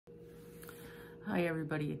Hi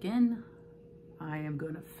everybody again. I am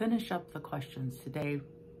going to finish up the questions today.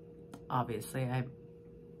 Obviously, I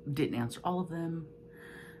didn't answer all of them.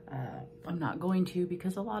 I'm not going to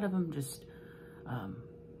because a lot of them just,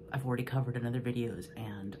 I've already covered in other videos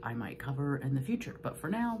and I might cover in the future. But for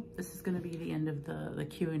now, this is going to be the end of the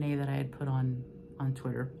Q&A that I had put on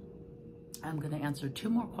Twitter. I'm going to answer 2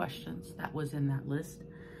 more questions that was in that list.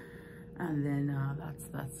 And then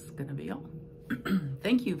that's going to be all.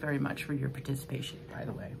 Thank you very much for your participation, by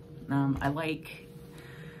the way. I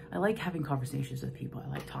like having conversations with people. I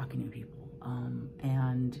like talking to people.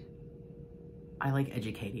 And I like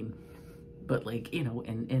educating, but like, you know,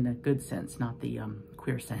 in a good sense, not the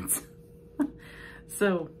queer sense.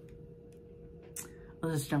 So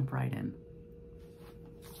let's just jump right in.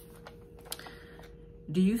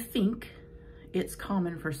 Do you think it's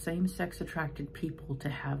common for same-sex attracted people to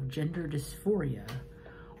have gender dysphoria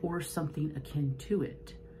or something akin to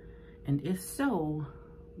it? And if so,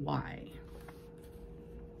 why?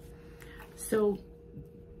 So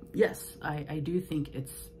yes, I do think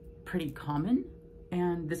it's pretty common.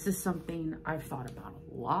 And this is something I've thought about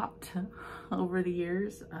a lot over the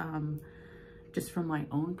years. Just from my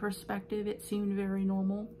own perspective, it seemed very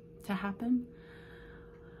normal to happen.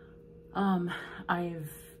 I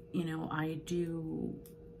do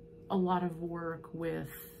a lot of work with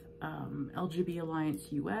LGBT Alliance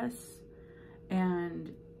US,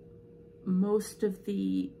 and most of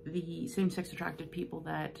the same-sex attracted people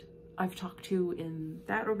that I've talked to in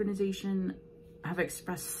that organization have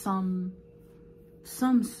expressed some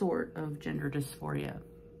sort of gender dysphoria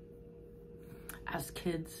as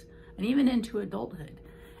kids and even into adulthood.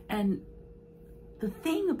 And the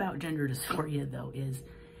thing about gender dysphoria, though, is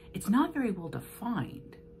it's not very well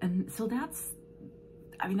defined. And so that's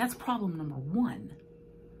problem number 1.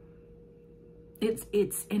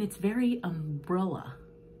 It's very umbrella.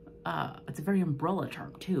 It's a very umbrella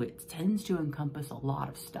term too. It tends to encompass a lot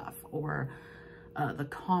of stuff, or the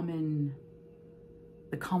common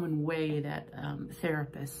way that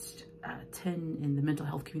therapists in the mental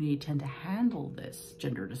health community tend to handle this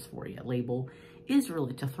gender dysphoria label is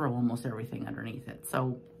really to throw almost everything underneath it.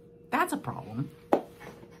 So that's a problem.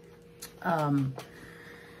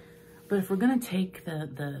 But if we're gonna take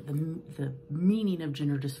the meaning of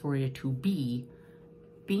gender dysphoria to be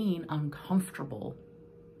being uncomfortable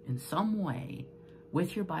in some way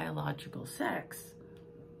with your biological sex,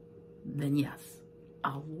 then yes,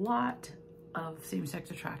 a lot of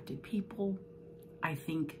same-sex attracted people, I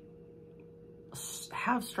think,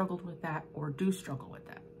 have struggled with that or do struggle with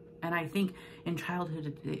that. And I think in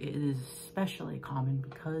childhood it is especially common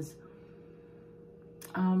because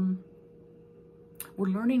we're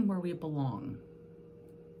learning where we belong,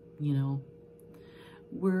 you know.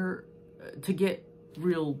 To get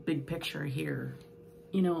real big picture here,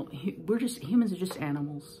 you know, humans are just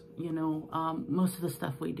animals, you know. Most of the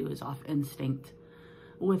stuff we do is off instinct,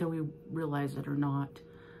 whether we realize it or not.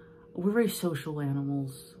 We're very social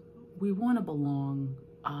animals. We want to belong.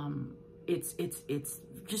 It's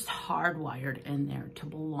just hardwired in there to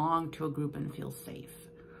belong to a group and feel safe.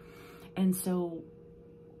 And so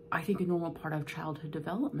I think a normal part of childhood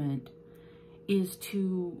development is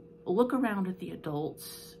to look around at the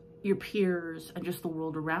adults, your peers, and just the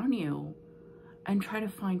world around you and try to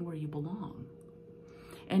find where you belong.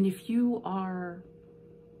 And if you are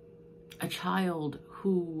a child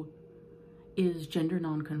who is gender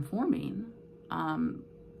non-conforming,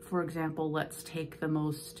 for example, let's take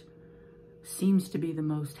seems to be the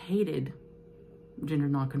most hated gender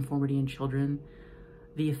non-conformity in children,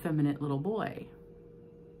 the effeminate little boy.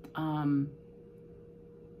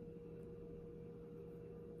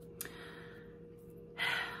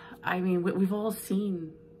 I mean, we've all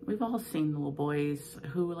seen little boys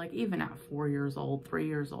who, like, even at 4 years old, 3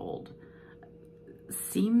 years old,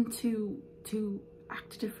 seem to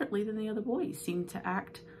act differently than the other boys, seem to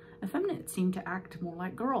act effeminate, seem to act more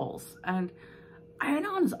like girls. And I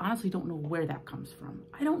honestly don't know where that comes from.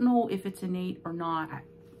 I don't know if it's innate or not.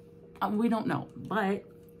 We don't know, but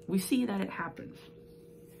we see that it happens.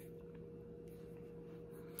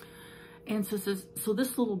 And so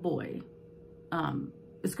this little boy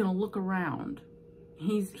is going to look around.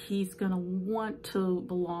 He's going to want to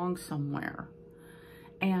belong somewhere.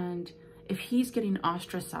 And if he's getting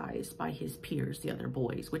ostracized by his peers, the other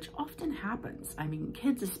boys, which often happens, I mean,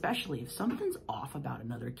 kids especially, if something's off about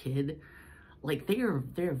another kid, like they're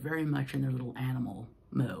very much in their little animal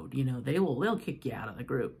mode, you know, they'll kick you out of the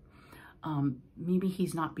group. Maybe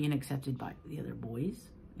he's not being accepted by the other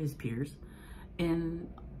boys, his peers, and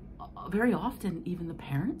very often even the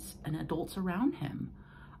parents and adults around him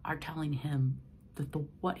are telling him, that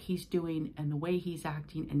what he's doing and the way he's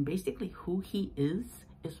acting and basically who he is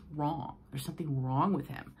wrong. There's something wrong with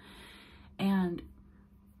him. And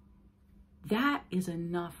that is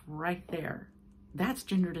enough right there. That's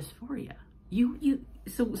gender dysphoria.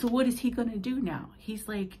 So what is he gonna do now? He's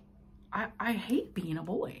like, I hate being a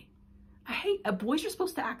boy. Boys are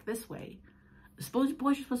supposed to act this way. Boys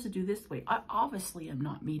are supposed to do this way. I obviously am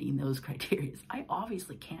not meeting those criteria. I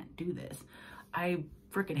obviously can't do this. I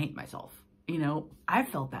freaking hate myself. You know, I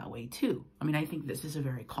felt that way too. I mean, I think this is a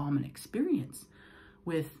very common experience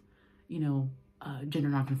with, you know, gender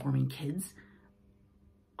nonconforming kids,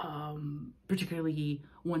 particularly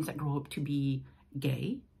ones that grow up to be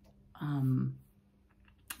gay,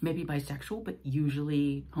 maybe bisexual, but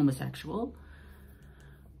usually homosexual.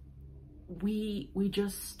 We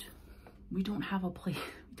don't have a place.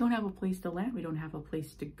 We don't have a place to land. We don't have a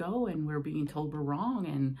place to go, and we're being told we're wrong.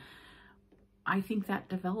 And I think that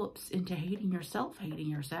develops into hating yourself, hating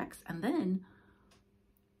your sex. And then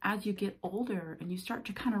as you get older and you start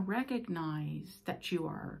to kind of recognize that you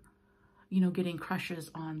are, you know, getting crushes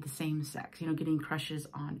on the same sex, you know, getting crushes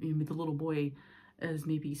on, you know, the little boy is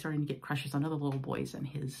maybe starting to get crushes on other little boys in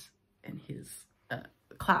his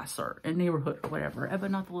class or in neighborhood or whatever,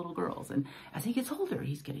 but not the little girls. And as he gets older,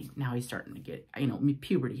 now he's starting to get, you know,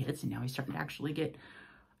 puberty hits, and now he's starting to actually get,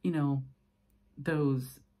 you know, the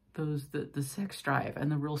sex drive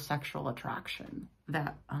and the real sexual attraction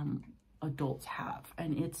that adults have,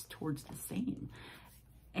 and it's towards the same.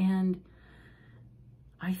 And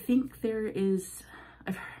I think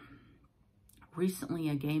recently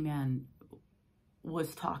a gay man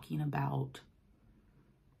was talking about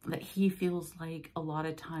that he feels like a lot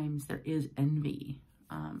of times there is envy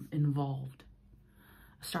involved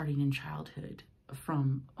starting in childhood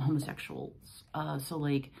from homosexuals. So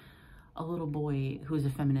like a little boy who is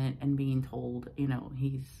effeminate and being told, you know,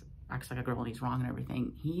 acts like a girl and he's wrong and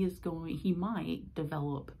everything, he might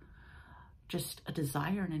develop just a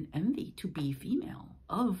desire and an envy to be female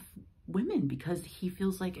of women, because he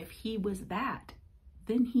feels like if he was that,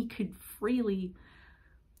 then he could freely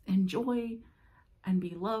enjoy and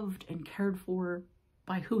be loved and cared for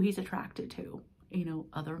by who he's attracted to, you know,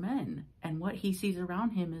 other men. And what he sees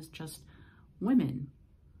around him is just women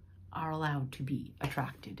are allowed to be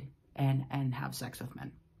attracted and have sex with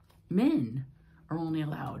men. Men are only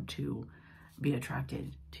allowed to be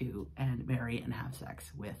attracted to and marry and have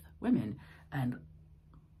sex with women. And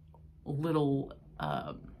little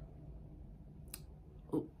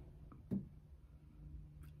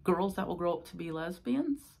girls that will grow up to be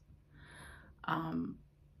lesbians,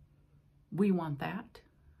 we want that.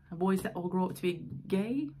 Boys that will grow up to be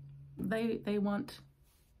gay, they want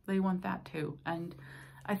that too. And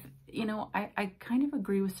I kind of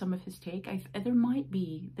agree with some of his take. There might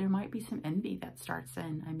be some envy that starts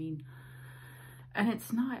in. I mean, and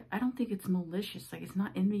it's not, I don't think it's malicious. Like, it's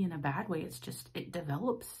not envy in a bad way. It's just, it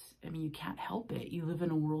develops. I mean, you can't help it. You live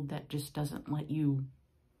in a world that just doesn't let you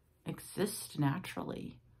exist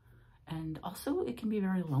naturally. And also, it can be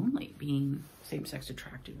very lonely being same-sex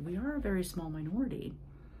attracted. We are a very small minority.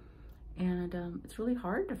 And it's really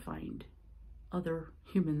hard to find other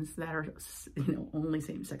humans that are, you know, only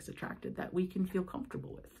same-sex attracted that we can feel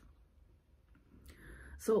comfortable with.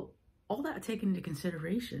 So all that taken into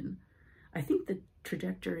consideration, I think the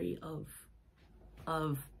trajectory of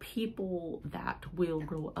people that will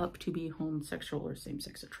grow up to be homosexual or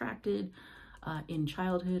same-sex attracted in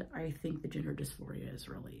childhood, I think the gender dysphoria is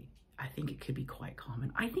really, I think it could be quite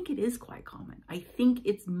common. I think it is quite common. I think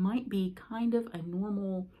it might be kind of a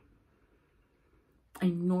normal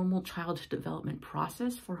childhood development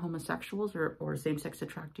process for homosexuals or same-sex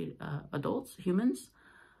attracted adults, humans,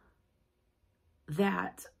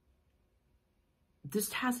 that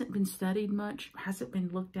this hasn't been studied much, hasn't been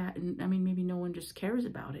looked at, and I mean, maybe no one just cares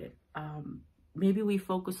about it. Maybe we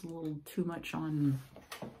focus a little too much on,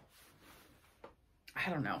 I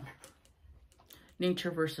don't know,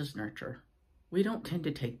 nature versus nurture. We don't tend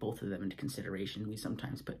to take both of them into consideration. We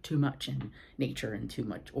sometimes put too much in nature and too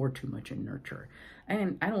much in nurture.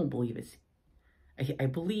 And I don't believe I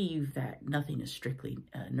believe that nothing is strictly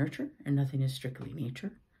nurture and nothing is strictly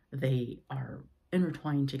nature. They are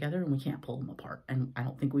intertwined together and we can't pull them apart. And I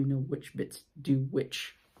don't think we know which bits do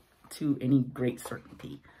which to any great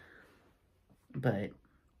certainty. But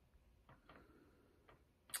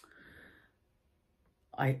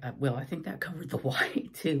I think that covered the why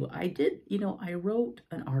too. I wrote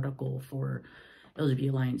an article for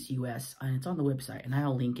LGBT Alliance US, and it's on the website, and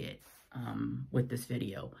I'll link it with this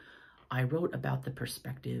video. I wrote about the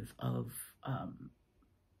perspective of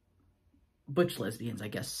butch lesbians, I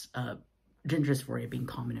guess, gender dysphoria being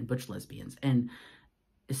common in butch lesbians. And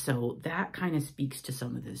So that kind of speaks to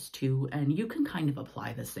some of this too. And you can kind of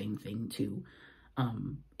apply the same thing to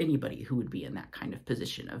anybody who would be in that kind of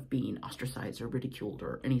position of being ostracized or ridiculed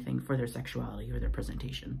or anything for their sexuality or their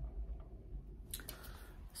presentation.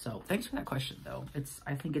 So thanks for that question, though.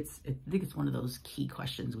 I think it's one of those key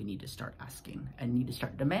questions we need to start asking and need to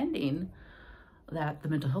start demanding that the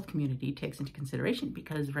mental health community takes into consideration,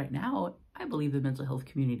 because right now I believe the mental health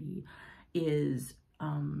community is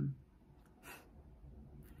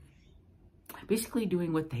basically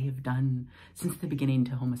doing what they have done since the beginning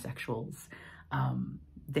to homosexuals.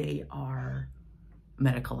 They are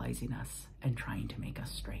medicalizing us and trying to make us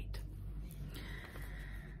straight.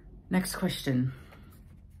 Next question.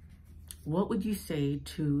 What would you say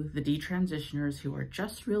to the detransitioners who are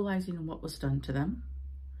just realizing what was done to them,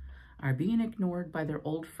 are being ignored by their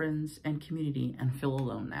old friends and community, and feel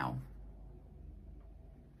alone now?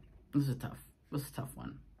 This is a tough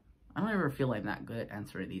one. I don't ever feel I'm that good at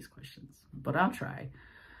answering these questions, but I'll try.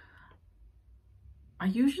 I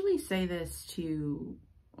usually say this to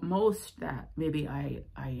most that maybe I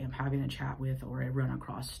am having a chat with, or I run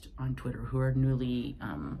across on Twitter, who are newly,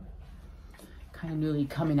 kind of newly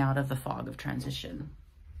coming out of the fog of transition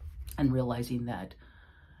and realizing that,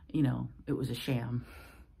 you know, it was a sham,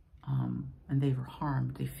 and they were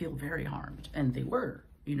harmed. They feel very harmed, and they were,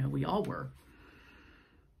 you know, we all were.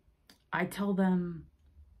 I tell them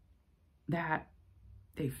that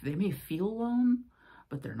they may feel alone,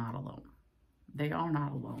 but they're not alone. They are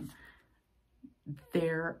not alone.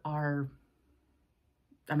 There are,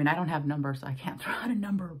 I mean, I don't have numbers, so I can't throw out a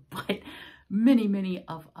number, but many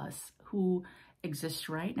of us who exist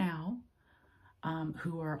right now,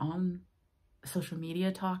 who are on social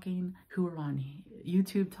media talking, who are on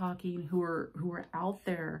YouTube talking, who are out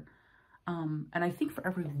there. And I think for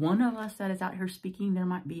every one of us that is out here speaking, there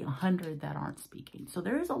might be 100 that aren't speaking. So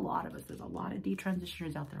there is a lot of us. There's a lot of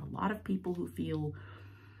detransitioners out there, a lot of people who feel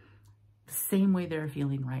the same way they're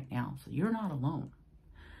feeling right now. So you're not alone.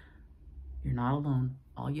 You're not alone.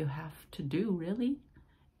 All you have to do really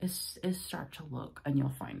is start to look, and you'll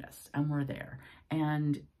find us, and we're there.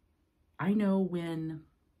 And I know when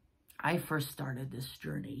I first started this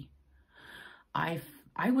journey, I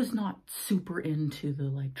was not super into the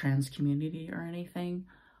like trans community or anything,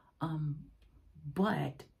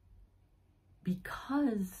 but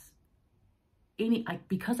because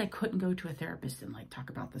I couldn't go to a therapist and like talk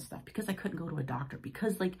about this stuff, because I couldn't go to a doctor,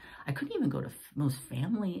 because like I couldn't even go to most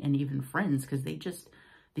family and even friends, because they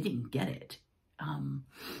didn't get it.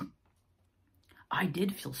 I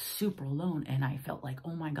did feel super alone, and I felt like,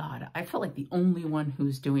 oh my God, I felt like the only one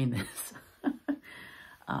who's doing this.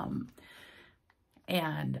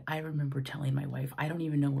 And I remember telling my wife, I don't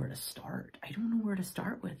even know where to start. I don't know where to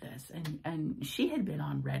start with this. And she had been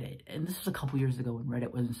on Reddit, and this was a couple years ago when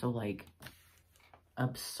Reddit wasn't so like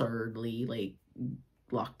absurdly like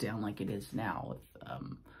locked down like it is now,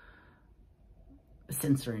 with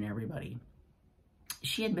censoring everybody.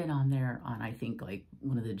 She had been on there on, I think, like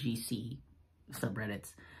one of the GC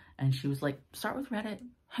subreddits, and she was like, start with Reddit.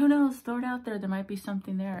 Who knows? Throw it out there. There might be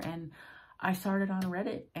something there. And I started on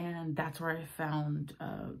Reddit, and that's where I found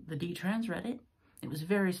the D-Trans Reddit. It was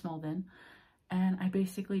very small then. And I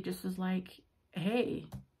basically just was like, hey,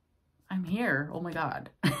 I'm here. Oh my God.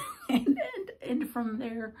 and from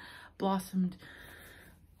there blossomed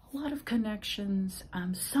a lot of connections,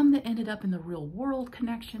 some that ended up in the real world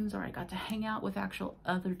connections, or I got to hang out with actual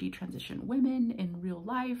other detransition women in real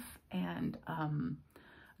life, and I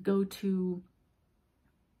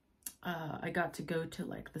got to go to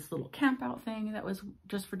like this little camp out thing that was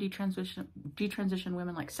just for detransition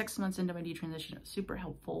women, like 6 months into my detransition. It was super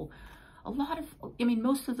helpful. I mean,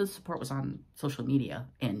 most of the support was on social media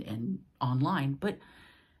and online, but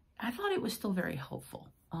I thought it was still very helpful.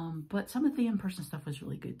 But some of the in-person stuff was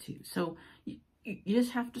really good too. So you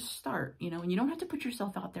just have to start, you know, and you don't have to put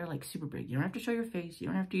yourself out there like super big. You don't have to show your face. You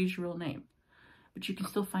don't have to use your real name, but you can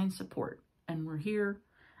still find support. And we're here.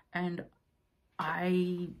 And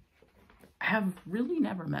I have really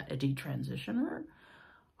never met a detransitioner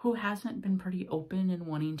who hasn't been pretty open and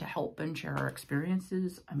wanting to help and share our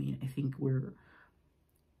experiences. I mean, I think we're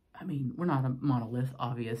not a monolith,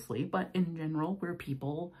 obviously, but in general, we're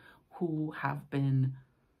people who have been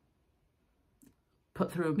put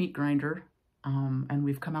through a meat grinder, and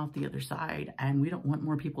we've come out the other side, and we don't want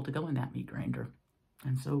more people to go in that meat grinder.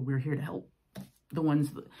 And so we're here to help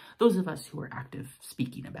those of us who are active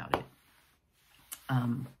speaking about it.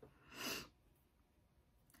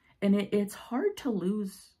 And it's hard to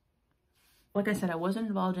lose. Like I said, I wasn't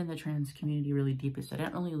involved in the trans community really deeply, so I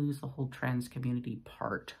didn't really lose the whole trans community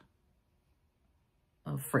part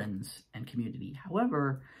of friends and community.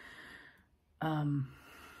 However,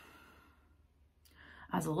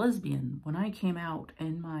 as a lesbian, when I came out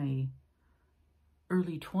in my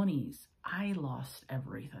early 20s, I lost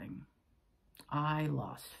everything. I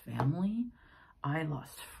lost family, I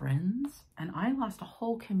lost friends, and I lost a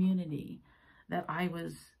whole community that I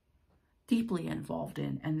was deeply involved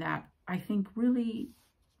in, and that I think really,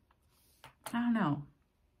 I don't know.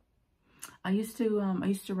 I used to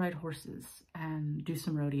ride horses and do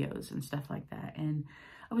some rodeos and stuff like that, and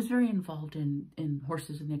I was very involved in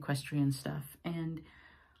horses and the equestrian stuff, and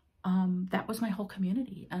that was my whole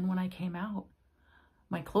community. And when I came out,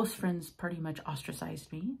 my close friends pretty much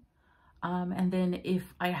ostracized me. And then if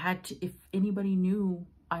anybody knew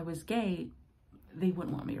I was gay, they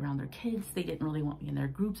wouldn't want me around their kids. They didn't really want me in their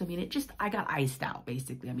groups. I mean, I got iced out,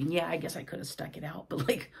 basically. I mean, yeah, I guess I could have stuck it out, but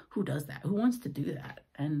like, who does that? Who wants to do that?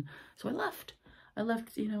 And so I left,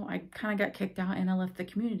 you know, I kind of got kicked out and I left the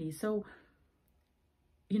community. So,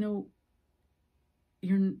 you know,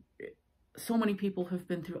 so many people have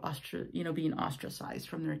been through being ostracized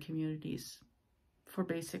from their communities for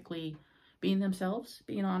basically being themselves,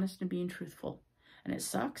 being honest, and being truthful. And it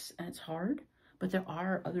sucks and it's hard, but there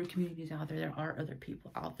are other communities out there. There are other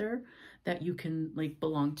people out there that you can like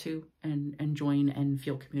belong to and join and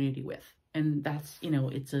feel community with. And that's, you know,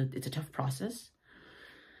 it's a tough process.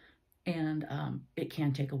 And it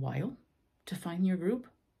can take a while to find your group,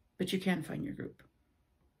 but you can find your group.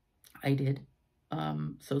 I did.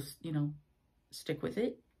 So, you know, stick with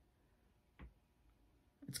it.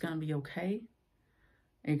 It's going to be okay.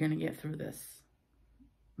 You're going to get through this.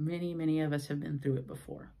 Many, many of us have been through it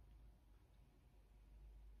before.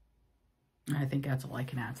 I think that's all I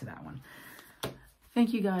can add to that one.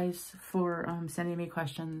 Thank you guys for sending me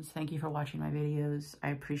questions. Thank you for watching my videos. I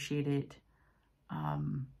appreciate it. I'll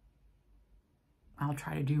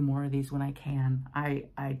try to do more of these when I can. I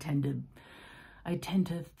tend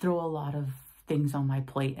to throw a lot of things on my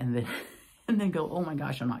plate and then and then go, oh my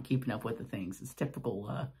gosh, I'm not keeping up with the things. It's typical.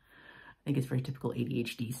 I think it's very typical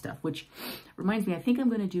ADHD stuff. Which reminds me, I think I'm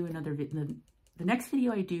going to do another video. The next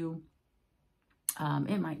video I do,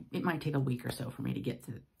 it might take a week or so for me to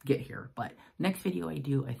get here. But next video I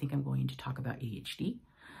do, I think I'm going to talk about ADHD.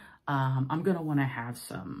 I'm going to want to have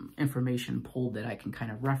some information pulled that I can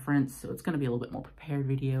kind of reference. So it's going to be a little bit more prepared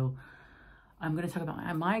video. I'm going to talk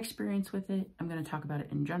about my experience with it. I'm going to talk about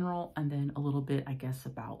it in general, and then a little bit, I guess,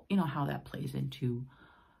 about, you know, how that plays into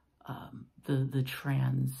the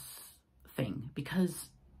trans thing. Because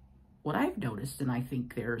what I've noticed, and I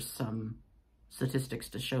think there's some statistics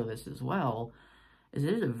to show this as well, is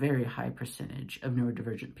there's a very high percentage of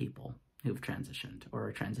neurodivergent people who've transitioned or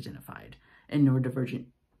are trans-identified, and neurodivergent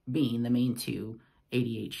being the main two,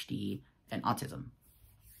 ADHD and autism.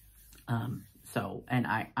 And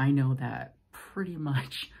I know that pretty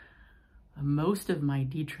much most of my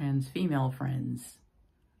detrans female friends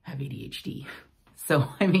have ADHD. So,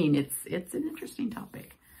 I mean, it's an interesting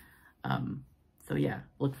topic. So yeah,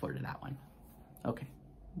 look forward to that one. Okay,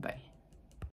 bye.